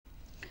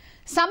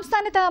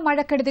സംസ്ഥാനത്ത്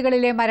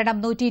മഴക്കെടുതികളിലെ മരണം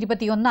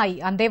 121ആയി.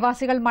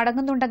 അന്തേവാസികൾ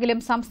മടങ്ങുന്നുണ്ടെങ്കിലും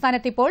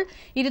സംസ്ഥാനത്ത് ഇപ്പോൾ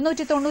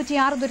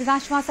 296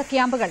 ദുരിതാശ്വാസ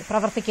ക്യാമ്പുകൾ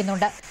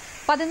പ്രവർത്തിക്കുന്നുണ്ട്.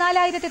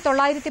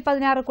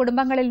 14,916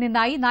 കുടുംബങ്ങളിൽ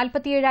നിന്നായി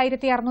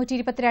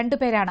 47,622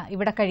 പേരാണ്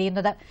ഇവിടെ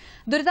കഴിയുന്നത്.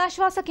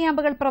 ദുരിതാശ്വാസ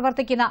ക്യാമ്പുകൾ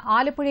പ്രവർത്തിക്കുന്ന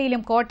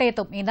ആലപ്പുഴയിലും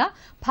കോട്ടയത്തും ഇന്ന്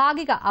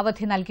ഭാഗിക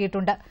അവധി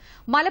നൽകിയിട്ടുണ്ട്.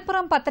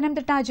 മലപ്പുറം,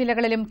 പത്തനംതിട്ട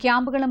ജില്ലകളിലും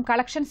ക്യാമ്പുകളും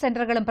കളക്ഷൻ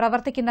സെന്ററുകളും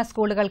പ്രവർത്തിക്കുന്ന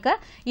സ്കൂളുകൾക്ക്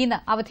ഇന്ന്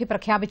അവധി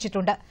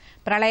പ്രഖ്യാപിച്ചിട്ടുണ്ട്.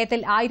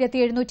 പ്രളയത്തിൽ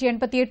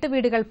 1,788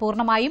 വീടുകൾ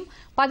പൂർണ്ണമായും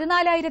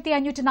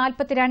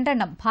 14,542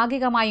 എണ്ണം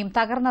ഭാഗികമായും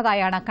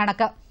തകർന്നതായാണ്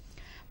കണക്ക്.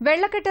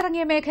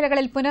 വെള്ളക്കെട്ടിറങ്ങിയ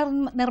മേഖലകളിൽ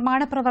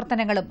പുനർനിർമ്മാണ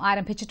പ്രവർത്തനങ്ങളും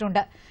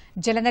ആരംഭിച്ചിട്ടുണ്ട്.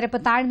 ജലനിരപ്പ്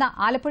താഴ്ന്ന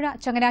ആലപ്പുഴ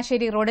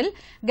ചങ്ങനാശ്ശേരി റോഡിൽ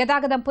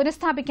ഗതാഗതം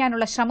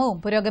പുനഃസ്ഥാപിക്കാനുള്ള ശ്രമവും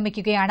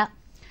പുരോഗമിക്കുകയാണ്.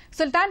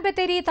 സുൽത്താൻ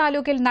ബത്തേരി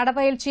താലൂക്കിൽ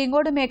നടവയൽ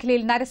ചീങ്കോട്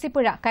മേഖലയിൽ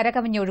നരസിപ്പുഴ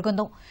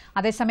കരകവിഞ്ഞൊഴുകുന്നു.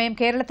 അതേസമയം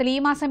കേരളത്തിൽ ഈ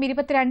മാസം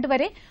 22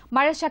 വരെ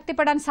മഴ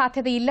ശക്തിപ്പെടാൻ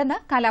സാധ്യതയില്ലെന്ന്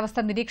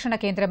കാലാവസ്ഥാ നിരീക്ഷണ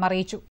കേന്ദ്രം അറിയിച്ചു.